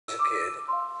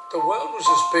The world was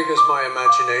as big as my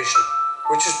imagination,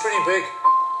 which is pretty big.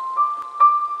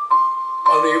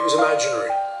 Only it was imaginary.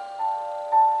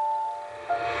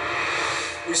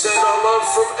 We send our love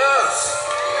from Earth.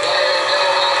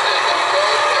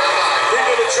 We're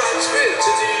going to transmit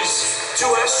to these two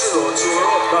astronauts who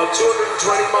are up about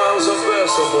 220 miles up there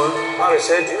somewhere. I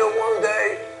said, you know, one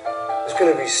day there's going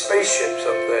to be spaceships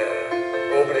up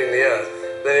there orbiting the Earth.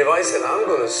 Then if I said, I'm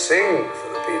going to sing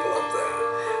for the people up there,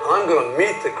 I'm going to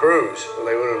meet the crews, well,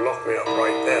 they would have locked me up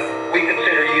right there. We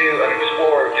consider you an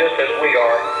explorer just as we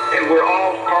are, and we're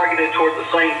all targeted toward the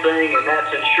same thing, and that's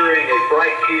ensuring a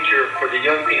bright future for the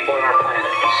young people in our planet.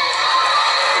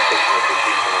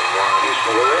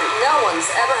 No one's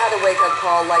ever had a wake-up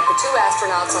call like the two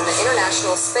astronauts on the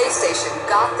International Space Station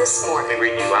got this morning. They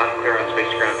read you loud and clear on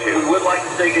Spacecraft 2. We would like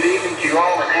to say good evening to you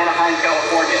all in Anaheim,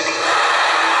 California.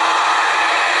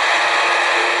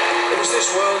 It was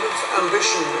this world of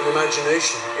ambition and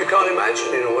imagination. You can't imagine,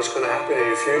 you know, what's going to happen in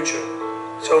your future.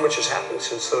 So much has happened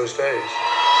since those days.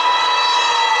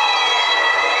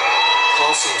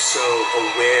 Paul seems so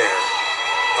aware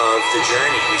of the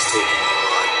journey he's taking you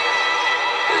on.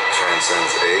 It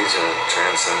transcends age and it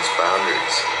transcends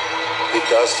boundaries. He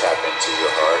does tap into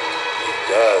your heart. He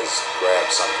does grab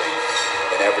something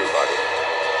in everybody.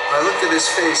 I looked at his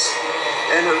face,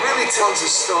 and it really tells a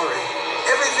story.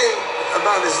 Everything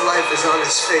about his life is on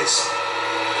his face.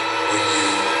 When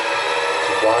you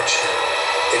watch him,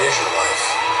 it is your life.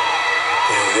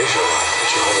 You know, it is your life.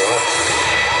 It's your whole life.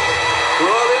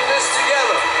 We're all in this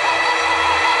together.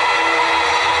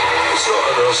 It's not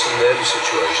an us and them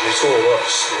situation, it's all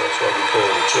us. You know, that's why we call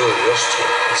the tour the us tour.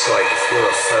 It's like if you're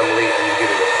a family and you're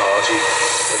giving a party,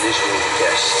 and these are all the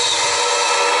guests.